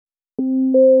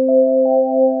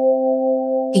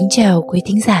Kính chào quý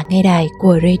thính giả nghe đài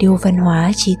của Radio Văn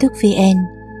hóa Trí thức VN.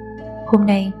 Hôm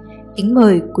nay, kính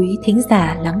mời quý thính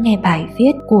giả lắng nghe bài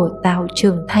viết của Tào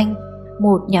Trường Thanh,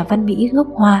 một nhà văn Mỹ gốc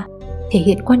Hoa, thể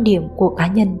hiện quan điểm của cá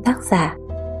nhân tác giả.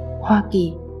 Hoa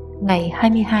Kỳ, ngày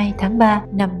 22 tháng 3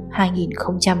 năm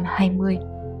 2020.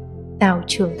 Tào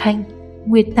Trường Thanh,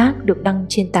 nguyên tác được đăng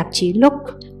trên tạp chí Look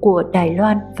của Đài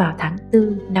Loan vào tháng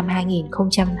 4 năm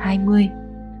 2020.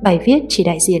 Bài viết chỉ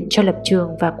đại diện cho lập trường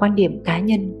và quan điểm cá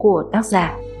nhân của tác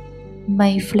giả.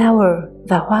 Mayflower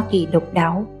và Hoa Kỳ độc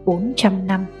đáo 400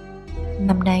 năm.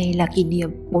 Năm nay là kỷ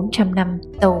niệm 400 năm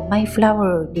tàu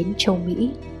Mayflower đến châu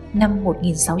Mỹ năm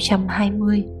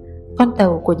 1620. Con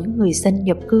tàu của những người dân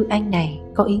nhập cư Anh này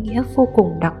có ý nghĩa vô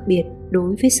cùng đặc biệt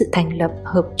đối với sự thành lập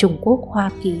Hợp Chủng Quốc Hoa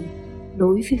Kỳ,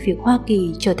 đối với việc Hoa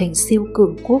Kỳ trở thành siêu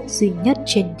cường quốc duy nhất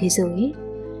trên thế giới.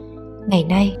 Ngày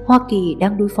nay, Hoa Kỳ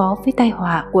đang đối phó với tai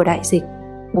họa của đại dịch.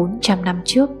 400 năm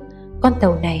trước, con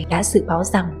tàu này đã dự báo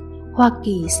rằng Hoa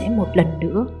Kỳ sẽ một lần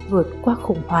nữa vượt qua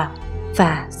khủng hoảng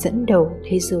và dẫn đầu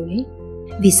thế giới.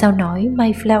 Vì sao nói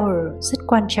Mayflower rất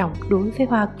quan trọng đối với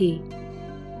Hoa Kỳ?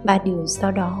 3 điều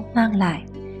do đó mang lại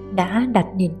đã đặt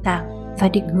nền tảng và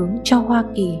định hướng cho Hoa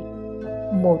Kỳ.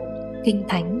 1. Kinh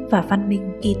thánh và văn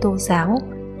minh Kitô giáo,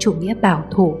 chủ nghĩa bảo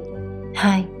thủ.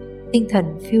 2. Tinh thần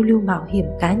phiêu lưu mạo hiểm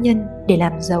cá nhân để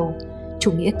làm giàu,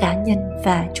 chủ nghĩa cá nhân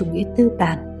và chủ nghĩa tư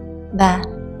bản. 3.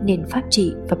 Nền pháp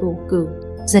trị và bầu cử,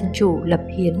 dân chủ lập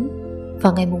hiến.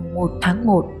 Vào ngày 1 tháng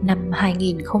 1 năm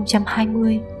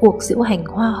 2020, cuộc diễu hành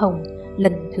Hoa Hồng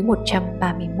lần thứ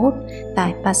 131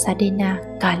 tại Pasadena,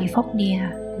 California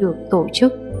được tổ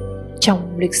chức. Trong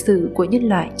lịch sử của nhân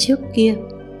loại trước kia,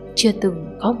 chưa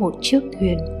từng có một chiếc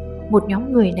thuyền, một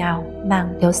nhóm người nào mang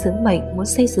theo sứ mệnh muốn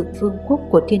xây dựng vương quốc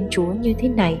của Thiên Chúa như thế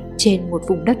này trên một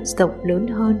vùng đất rộng lớn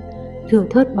hơn, thưa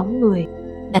thớt bóng người,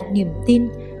 đặt niềm tin,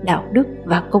 đạo đức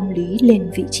và công lý lên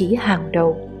vị trí hàng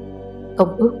đầu.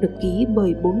 Công ước được ký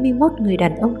bởi 41 người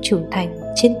đàn ông trưởng thành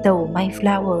trên tàu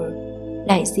Mayflower,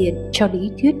 đại diện cho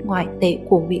lý thuyết ngoại tệ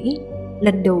của Mỹ,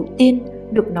 lần đầu tiên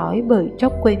được nói bởi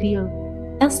Tocqueville,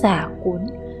 tác giả cuốn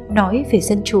Nói về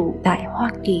dân chủ tại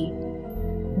Hoa Kỳ.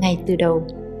 Ngay từ đầu,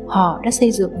 họ đã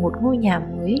xây dựng một ngôi nhà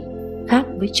mới, khác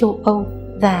với châu Âu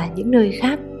và những nơi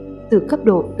khác từ cấp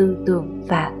độ tư tưởng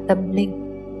và tâm linh.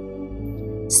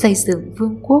 Xây dựng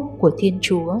vương quốc của Thiên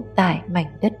Chúa tại mảnh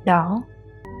đất đó.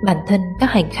 Bản thân các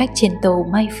hành khách trên tàu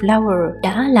Mayflower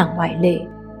đã là ngoại lệ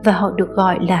và họ được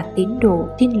gọi là tín đồ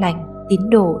Tin Lành, tín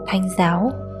đồ Thánh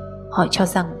giáo. Họ cho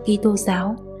rằng Kitô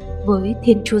giáo với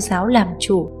Thiên Chúa giáo làm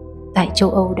chủ tại châu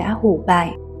Âu đã hủ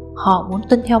bại. Họ muốn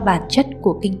tuân theo bản chất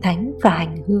của Kinh Thánh và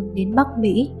hành hương đến Bắc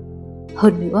Mỹ.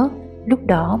 Hơn nữa, lúc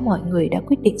đó mọi người đã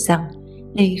quyết định rằng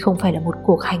đây không phải là một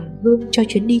cuộc hành hương cho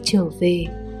chuyến đi trở về,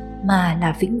 mà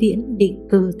là vĩnh viễn định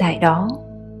cư tại đó.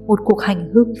 Một cuộc hành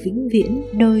hương vĩnh viễn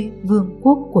nơi vương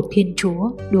quốc của Thiên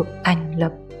Chúa được thành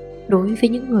lập. Đối với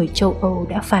những người châu Âu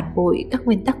đã phản bội các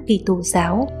nguyên tắc Kitô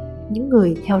giáo, những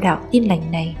người theo đạo Tin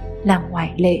Lành này là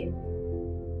ngoại lệ.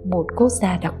 Một quốc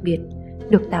gia đặc biệt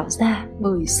được tạo ra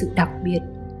bởi sự đặc biệt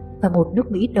và một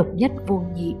nước Mỹ độc nhất vô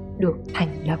nhị được thành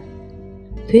lập.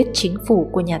 Thuyết chính phủ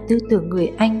của nhà tư tưởng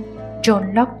người Anh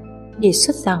John Locke đề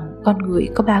xuất rằng con người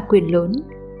có 3 quyền lớn: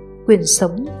 quyền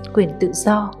sống, quyền tự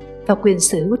do và quyền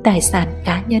sở hữu tài sản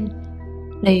cá nhân.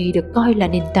 Đây được coi là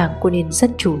nền tảng của nền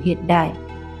dân chủ hiện đại.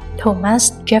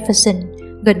 Thomas Jefferson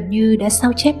gần như đã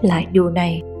sao chép lại điều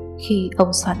này khi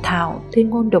ông soạn thảo tuyên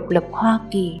ngôn độc lập Hoa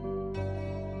Kỳ.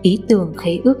 Ý tưởng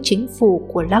khế ước chính phủ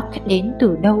của Locke đến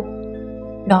từ đâu?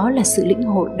 Đó là sự lĩnh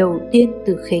hội đầu tiên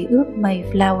từ khế ước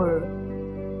Mayflower.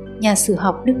 Nhà sử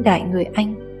học đương đại người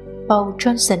Anh Paul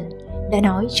Johnson đã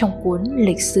nói trong cuốn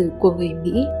Lịch sử của người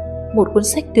Mỹ, một cuốn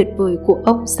sách tuyệt vời của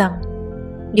ông, rằng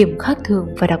điểm khác thường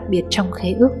và đặc biệt trong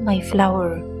khế ước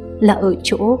Mayflower là ở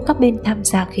chỗ các bên tham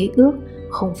gia khế ước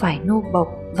không phải nô bộc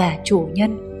và chủ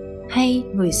nhân hay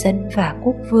người dân và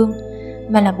quốc vương,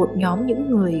 mà là một nhóm những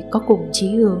người có cùng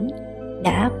chí hướng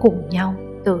đã cùng nhau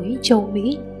tới châu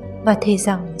Mỹ và thề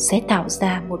rằng sẽ tạo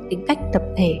ra một tính cách tập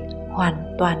thể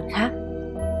hoàn toàn khác.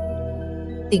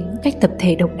 Tính cách tập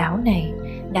thể độc đáo này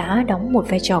đã đóng một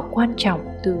vai trò quan trọng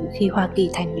từ khi Hoa Kỳ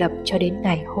thành lập cho đến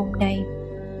ngày hôm nay.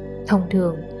 Thông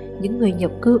thường, những người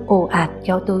nhập cư ồ ạt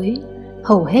kéo tới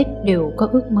hầu hết đều có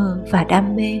ước mơ và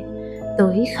đam mê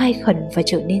tới khai khẩn và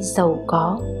trở nên giàu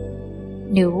có.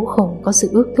 Nếu không có sự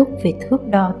ước thúc về thước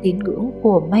đo tín ngưỡng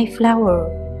của Mayflower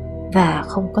và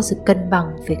không có sự cân bằng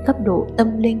về cấp độ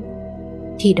tâm linh,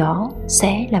 thì đó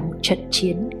sẽ là một trận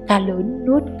chiến cá lớn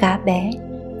nuốt cá bé,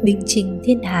 bình trình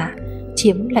thiên hạ,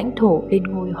 chiếm lãnh thổ lên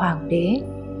ngôi hoàng đế.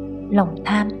 Lòng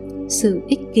tham, sự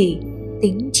ích kỷ,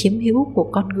 tính chiếm hữu của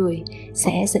con người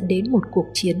sẽ dẫn đến một cuộc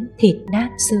chiến thịt nát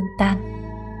xương tan.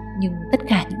 Nhưng tất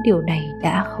cả những điều này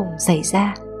đã không xảy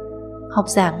ra. Học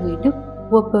giả người Đức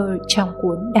Weber trong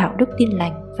cuốn Đạo đức Tin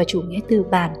lành và Chủ nghĩa tư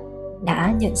bản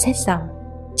đã nhận xét rằng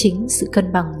chính sự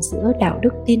cân bằng giữa đạo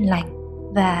đức tin lành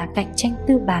và cạnh tranh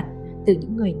tư bản từ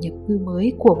những người nhập cư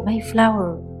mới của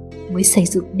Mayflower mới xây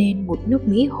dựng nên một nước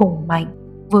Mỹ hùng mạnh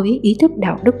với ý thức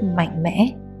đạo đức mạnh mẽ.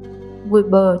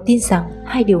 Weber tin rằng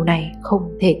hai điều này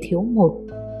không thể thiếu một.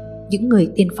 Những người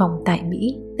tiên phong tại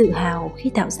Mỹ tự hào khi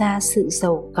tạo ra sự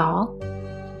giàu có.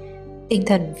 Tinh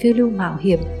thần phiêu lưu mạo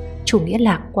hiểm, chủ nghĩa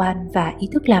lạc quan và ý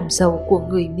thức làm giàu của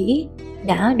người Mỹ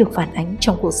đã được phản ánh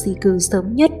trong cuộc di cư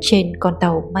sớm nhất trên con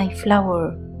tàu Mayflower.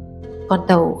 Con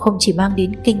tàu không chỉ mang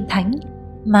đến kinh thánh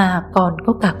mà còn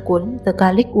có cả cuốn The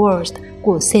Gallic Wars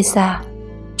của Caesar.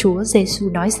 Chúa Giêsu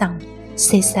nói rằng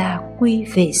Caesar quy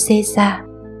về Caesar,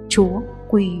 Chúa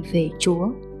quy về Chúa.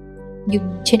 Nhưng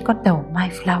trên con tàu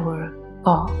Mayflower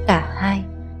có cả hai.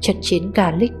 Trận chiến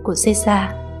Gallic của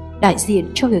Caesar đại diện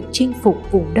cho việc chinh phục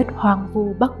vùng đất hoang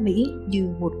vu Bắc Mỹ như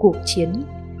một cuộc chiến.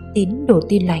 Tín đồ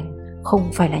tin lành không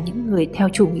phải là những người theo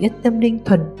chủ nghĩa tâm linh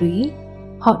thuần túy.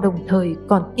 Họ đồng thời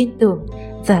còn tin tưởng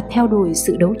và theo đuổi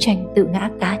sự đấu tranh tự ngã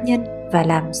cá nhân và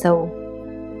làm giàu.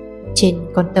 Trên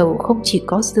con tàu không chỉ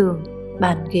có giường,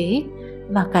 bàn ghế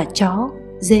mà cả chó,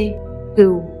 dê,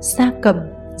 cừu, gia cầm,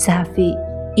 gia vị,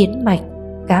 yến mạch,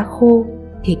 cá khô,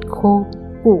 thịt khô,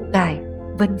 củ cải,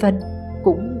 vân vân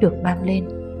cũng được mang lên.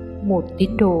 Một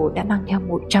tín đồ đã mang theo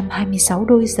 126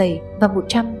 đôi giày và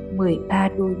 113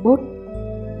 đôi bốt.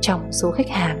 Trong số khách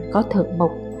hàng có thợ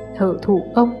mộc, thợ thủ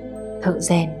công, thợ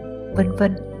rèn, vân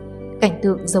vân. Cảnh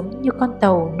tượng giống như con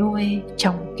tàu Noe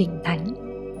trong Kinh Thánh.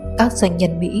 Các doanh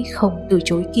nhân Mỹ không từ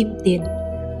chối kim tiền.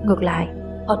 Ngược lại,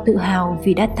 họ tự hào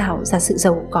vì đã tạo ra sự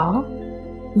giàu có.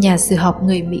 Nhà sử học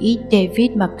người Mỹ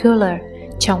David McCullough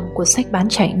trong cuốn sách bán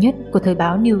chạy nhất của thời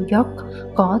báo New York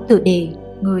có tựa đề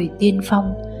Người tiên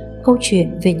phong, câu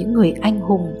chuyện về những người anh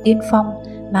hùng tiên phong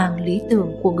mang lý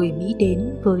tưởng của người Mỹ đến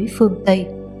với phương Tây.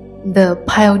 The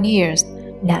Pioneers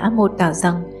đã mô tả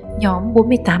rằng nhóm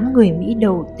 48 người Mỹ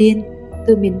đầu tiên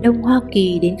từ miền Đông Hoa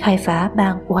Kỳ đến khai phá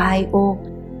bang Ohio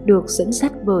được dẫn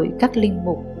dắt bởi các linh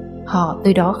mục. Họ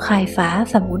tới đó khai phá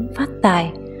và muốn phát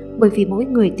tài, bởi vì mỗi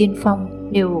người tiên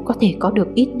phong đều có thể có được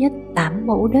ít nhất 8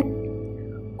 mẫu đất.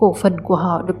 Cổ phần của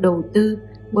họ được đầu tư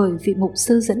bởi vị mục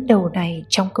sư dẫn đầu này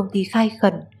trong công ty khai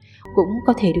khẩn cũng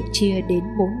có thể được chia đến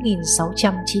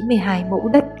 4.692 mẫu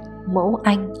đất, mẫu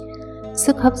Anh.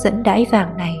 Sức hấp dẫn đãi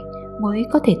vàng này mới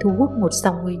có thể thu hút một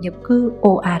dòng người nhập cư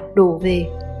ồ ạt đổ về.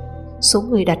 Số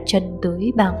người đặt chân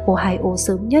tới bang Ohio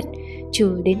sớm nhất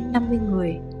chưa đến 50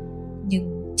 người.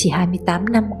 Nhưng chỉ 28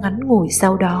 năm ngắn ngủi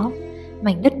sau đó,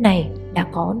 mảnh đất này đã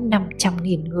có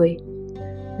 500.000 người.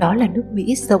 Đó là nước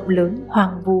Mỹ rộng lớn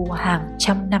hoang vu hàng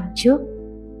trăm năm trước.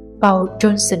 Paul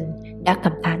Johnson đã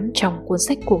cảm thán trong cuốn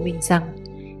sách của mình rằng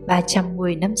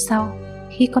 310 năm sau,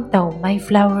 khi con tàu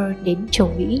Mayflower đến châu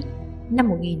Mỹ năm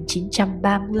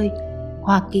 1930,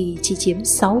 Hoa Kỳ chỉ chiếm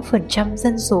 6%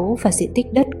 dân số và diện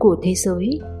tích đất của thế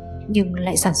giới, nhưng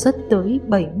lại sản xuất tới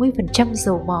 70%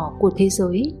 dầu mỏ của thế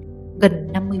giới, gần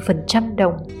 50%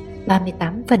 đồng,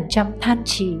 38% than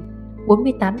trì,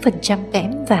 48%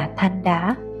 kẽm và than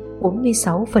đá,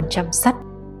 46% sắt,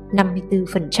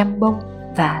 54% bông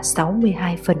và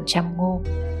 62% ngô.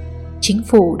 Chính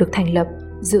phủ được thành lập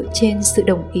dựa trên sự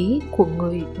đồng ý của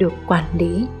người được quản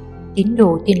lý. Tín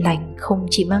đồ tin lành không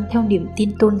chỉ mang theo niềm tin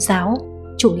tôn giáo,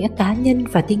 chủ nghĩa cá nhân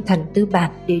và tinh thần tư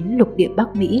bản đến lục địa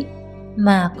Bắc Mỹ,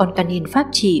 mà còn cả nền pháp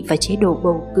trị và chế độ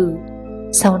bầu cử.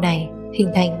 Sau này, hình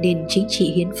thành nền chính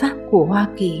trị hiến pháp của Hoa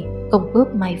Kỳ, Công ước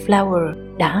Mayflower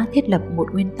đã thiết lập một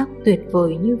nguyên tắc tuyệt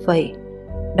vời như vậy.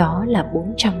 Đó là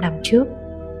 400 năm trước.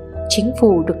 Chính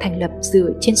phủ được thành lập dựa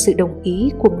trên sự đồng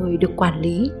ý của người được quản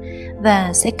lý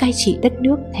và sẽ cai trị đất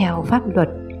nước theo pháp luật.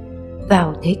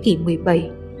 Vào thế kỷ 17,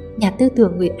 nhà tư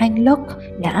tưởng người Anh Locke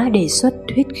đã đề xuất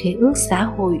thuyết khế ước xã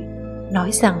hội,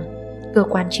 nói rằng cơ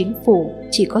quan chính phủ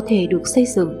chỉ có thể được xây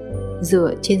dựng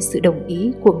dựa trên sự đồng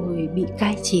ý của người bị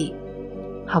cai trị.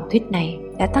 Học thuyết này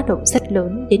đã tác động rất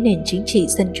lớn đến nền chính trị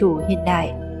dân chủ hiện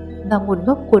đại, và nguồn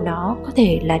gốc của nó có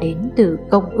thể là đến từ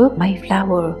Công ước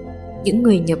Mayflower. Những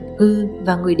người nhập cư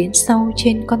và người đến sau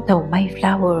trên con tàu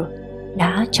Mayflower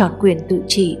đã chọn quyền tự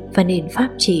trị và nền pháp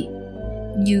trị.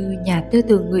 Như nhà tư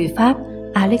tưởng người Pháp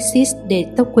Alexis de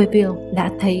Tocqueville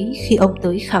đã thấy khi ông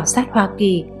tới khảo sát Hoa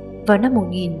Kỳ vào năm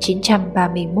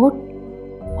 1931.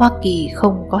 Hoa Kỳ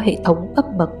không có hệ thống cấp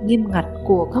bậc nghiêm ngặt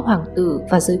của các hoàng tử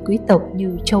và giới quý tộc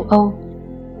như châu Âu.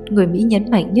 Người Mỹ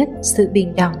nhấn mạnh nhất sự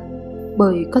bình đẳng,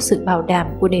 bởi có sự bảo đảm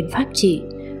của nền pháp trị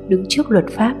đứng trước luật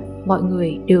pháp mọi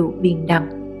người đều bình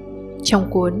đẳng. Trong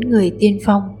cuốn Người Tiên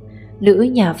Phong, nữ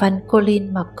nhà văn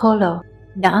Colin McCullough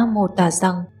đã mô tả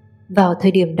rằng vào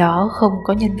thời điểm đó không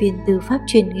có nhân viên tư pháp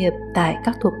chuyên nghiệp tại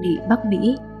các thuộc địa Bắc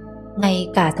Mỹ. Ngay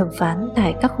cả thẩm phán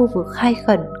tại các khu vực khai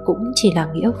khẩn cũng chỉ là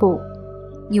nghĩa vụ.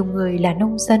 Nhiều người là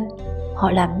nông dân,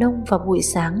 họ làm nông vào buổi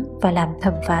sáng và làm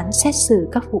thẩm phán xét xử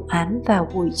các vụ án vào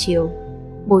buổi chiều.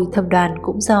 Bồi thẩm đoàn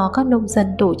cũng do các nông dân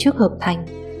tổ chức hợp thành.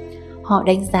 Họ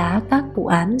đánh giá các vụ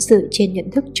án dựa trên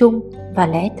nhận thức chung và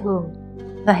lẽ thường,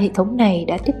 và hệ thống này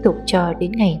đã tiếp tục cho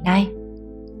đến ngày nay.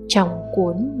 Trong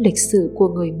cuốn Lịch sử của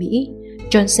người Mỹ,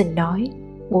 Johnson nói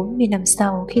 40 năm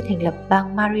sau khi thành lập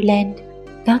bang Maryland,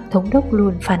 các thống đốc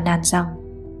luôn phàn nàn rằng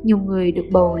nhiều người được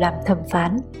bầu làm thẩm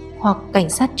phán hoặc cảnh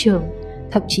sát trưởng,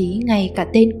 thậm chí ngay cả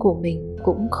tên của mình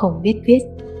cũng không biết viết.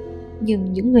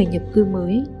 Nhưng những người nhập cư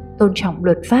mới tôn trọng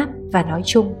luật pháp và nói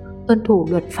chung tuân thủ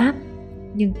luật pháp,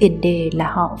 nhưng tiền đề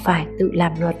là họ phải tự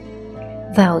làm luật.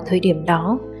 Vào thời điểm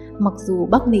đó, mặc dù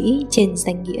Bắc Mỹ trên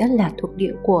danh nghĩa là thuộc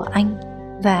địa của Anh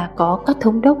và có các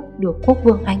thống đốc được quốc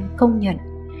vương Anh công nhận,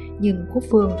 nhưng quốc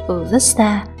vương ở rất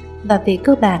xa và về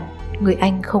cơ bản người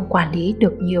Anh không quản lý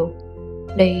được nhiều.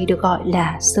 Đây được gọi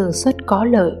là sơ suất có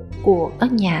lợi của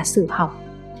các nhà sử học.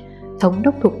 Thống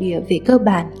đốc thuộc địa về cơ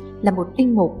bản là một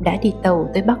linh mục đã đi tàu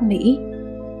tới Bắc Mỹ.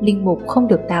 Linh mục không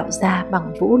được tạo ra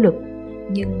bằng vũ lực,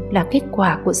 nhưng là kết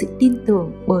quả của sự tin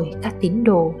tưởng bởi các tín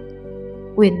đồ.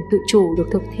 Quyền tự chủ được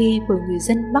thực thi bởi người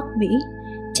dân Bắc Mỹ.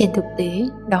 Trên thực tế,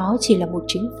 đó chỉ là một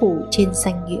chính phủ trên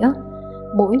danh nghĩa.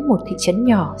 Mỗi một thị trấn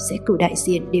nhỏ sẽ cử đại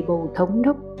diện để bầu thống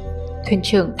đốc. Thuyền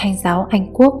trưởng Thánh giáo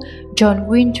Anh Quốc John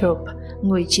Winthrop,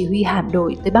 người chỉ huy hạm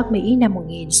đội tới Bắc Mỹ năm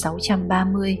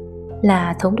 1630,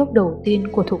 là thống đốc đầu tiên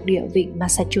của thuộc địa vịnh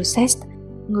Massachusetts,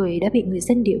 người đã bị người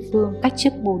dân địa phương cách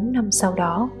chức 4 năm sau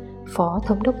đó, phó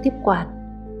thống đốc tiếp quản.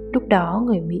 Lúc đó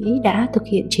người Mỹ đã thực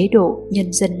hiện chế độ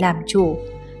nhân dân làm chủ.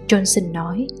 Johnson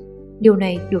nói, điều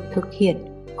này được thực hiện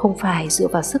không phải dựa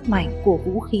vào sức mạnh của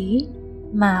vũ khí,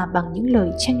 mà bằng những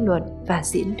lời tranh luận và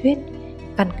diễn thuyết.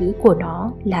 Căn cứ của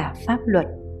nó là pháp luật.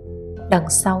 Đằng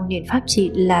sau nền pháp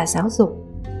trị là giáo dục.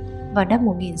 Vào năm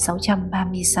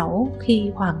 1636,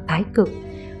 khi Hoàng Thái Cực,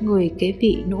 người kế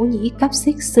vị Nỗ Nhĩ Cáp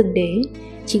Xích xưng đế,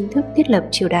 chính thức thiết lập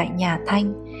triều đại nhà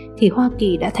Thanh, thì Hoa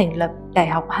Kỳ đã thành lập Đại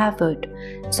học Harvard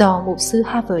do mục sư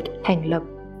Harvard thành lập.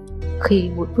 Khi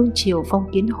một vương triều phong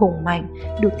kiến hùng mạnh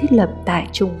được thiết lập tại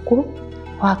Trung Quốc,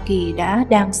 Hoa Kỳ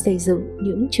đang xây dựng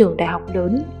những trường đại học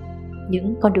lớn.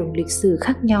 Những con đường lịch sử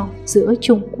khác nhau giữa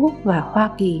Trung Quốc và Hoa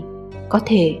Kỳ có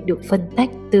thể được phân tách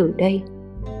từ đây.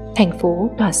 Thành phố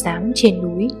tỏa sáng trên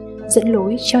núi, dẫn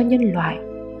lối cho nhân loại.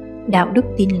 Đạo đức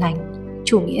tin lành,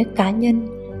 chủ nghĩa cá nhân,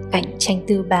 cạnh tranh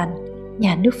tư bản,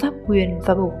 nhà nước pháp quyền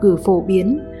và bầu cử phổ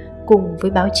biến, cùng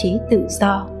với báo chí tự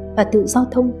do và tự do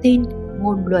thông tin,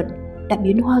 ngôn luận đã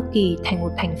biến Hoa Kỳ thành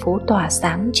một thành phố tỏa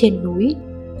sáng trên núi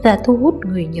và thu hút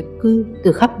người nhập cư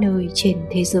từ khắp nơi trên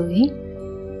thế giới.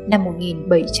 Năm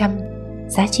 1700,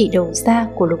 giá trị đầu ra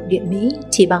của lục địa Mỹ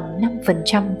chỉ bằng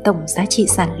 5% tổng giá trị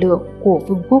sản lượng của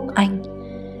Vương quốc Anh.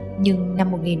 Nhưng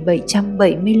năm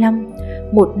 1775,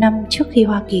 một năm trước khi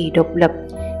Hoa Kỳ độc lập,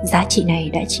 giá trị này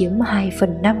đã chiếm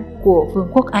 2/5 của Vương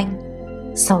quốc Anh.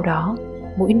 Sau đó,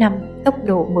 mỗi năm tốc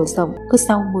độ mở rộng cứ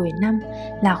sau 10 năm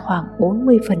là khoảng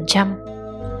 40%.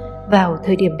 Vào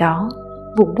thời điểm đó,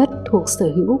 vùng đất thuộc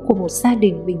sở hữu của một gia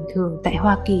đình bình thường tại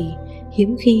Hoa Kỳ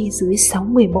hiếm khi dưới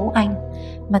 60 mẫu Anh,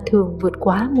 mà thường vượt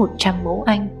quá 100 mẫu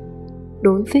Anh.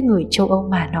 Đối với người châu Âu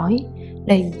mà nói,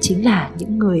 đây chính là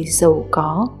những người giàu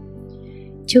có.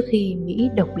 Trước khi Mỹ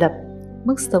độc lập,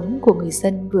 mức sống của người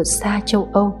dân vượt xa châu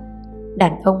Âu.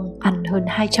 Đàn ông ăn hơn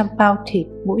 200 pound thịt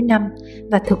mỗi năm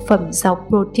và thực phẩm giàu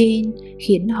protein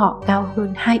khiến họ cao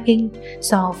hơn 2 inch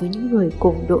so với những người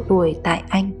cùng độ tuổi tại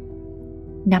Anh.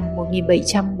 Năm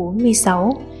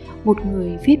 1746, một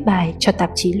người viết bài cho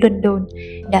tạp chí London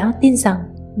đã tin rằng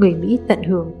người Mỹ tận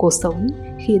hưởng cuộc sống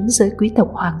khiến giới quý tộc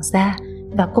hoàng gia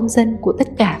và công dân của tất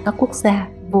cả các quốc gia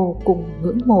vô cùng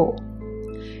ngưỡng mộ.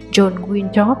 John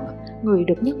Winthrop, người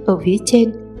được nhắc ở phía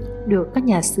trên, được các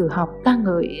nhà sử học ca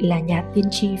ngợi là nhà tiên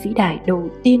tri vĩ đại đầu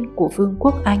tiên của Vương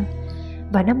quốc Anh.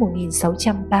 Vào năm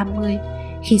 1630,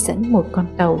 khi dẫn một con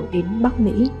tàu đến Bắc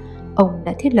Mỹ, ông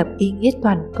đã thiết lập ý nghĩa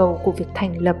toàn cầu của việc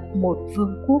thành lập một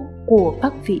vương quốc của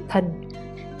các vị thần,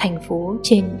 thành phố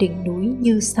trên đỉnh núi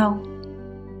như sau.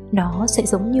 Nó sẽ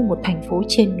giống như một thành phố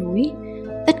trên núi,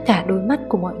 tất cả đôi mắt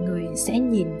của mọi người sẽ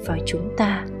nhìn vào chúng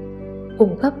ta,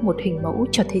 cung cấp một hình mẫu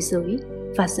cho thế giới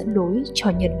và dẫn lối cho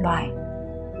nhân loại.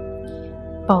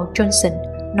 Paul Johnson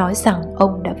nói rằng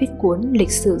ông đã viết cuốn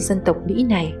Lịch sử dân tộc Mỹ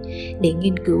này để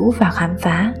nghiên cứu và khám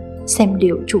phá xem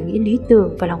liệu chủ nghĩa lý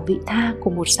tưởng và lòng vị tha của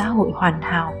một xã hội hoàn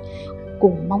hảo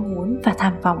cùng mong muốn và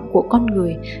tham vọng của con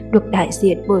người được đại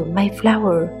diện bởi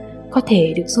Mayflower có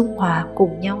thể được dung hòa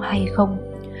cùng nhau hay không.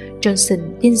 Johnson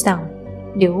tin rằng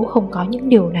nếu không có những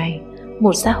điều này,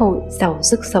 một xã hội giàu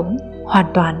sức sống hoàn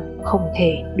toàn không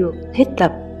thể được thiết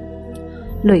lập.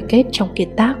 Lời kết trong kiệt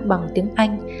tác bằng tiếng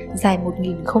Anh dài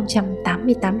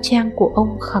 1088 trang của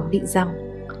ông khẳng định rằng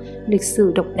lịch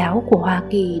sử độc đáo của Hoa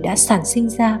Kỳ đã sản sinh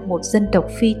ra một dân tộc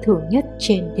phi thường nhất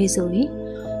trên thế giới.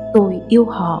 Tôi yêu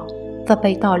họ và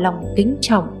bày tỏ lòng kính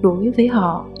trọng đối với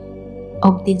họ.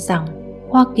 Ông tin rằng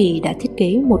Hoa Kỳ đã thiết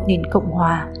kế một nền cộng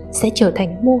hòa sẽ trở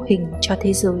thành mô hình cho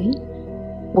thế giới.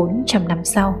 400 năm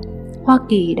sau, Hoa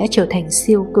Kỳ đã trở thành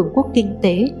siêu cường quốc kinh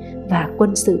tế và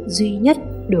quân sự duy nhất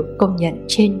được công nhận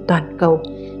trên toàn cầu,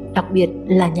 đặc biệt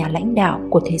là nhà lãnh đạo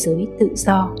của thế giới tự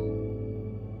do.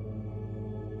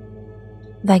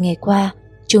 Vài ngày qua,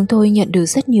 chúng tôi nhận được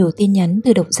rất nhiều tin nhắn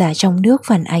từ độc giả trong nước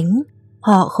phản ánh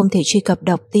họ không thể truy cập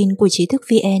đọc tin của Trí thức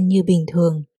VN như bình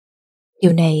thường.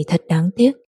 Điều này thật đáng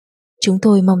tiếc. Chúng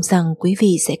tôi mong rằng quý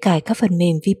vị sẽ cài các phần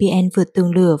mềm VPN vượt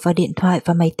tường lửa vào điện thoại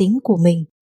và máy tính của mình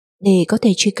để có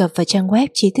thể truy cập vào trang web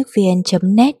trí thức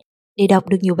vn.net để đọc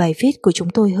được nhiều bài viết của chúng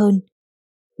tôi hơn.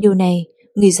 Điều này,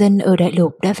 người dân ở đại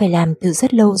lục đã phải làm từ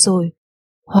rất lâu rồi.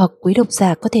 Hoặc quý độc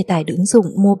giả có thể tải ứng dụng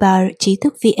mobile Trí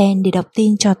thức VN để đọc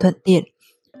tin cho thuận tiện.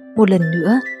 Một lần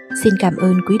nữa, xin cảm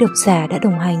ơn quý độc giả đã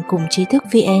đồng hành cùng Trí thức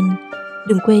VN.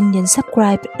 Đừng quên nhấn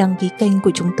subscribe, đăng ký kênh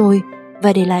của chúng tôi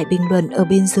và để lại bình luận ở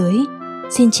bên dưới.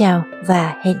 Xin chào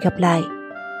và hẹn gặp lại.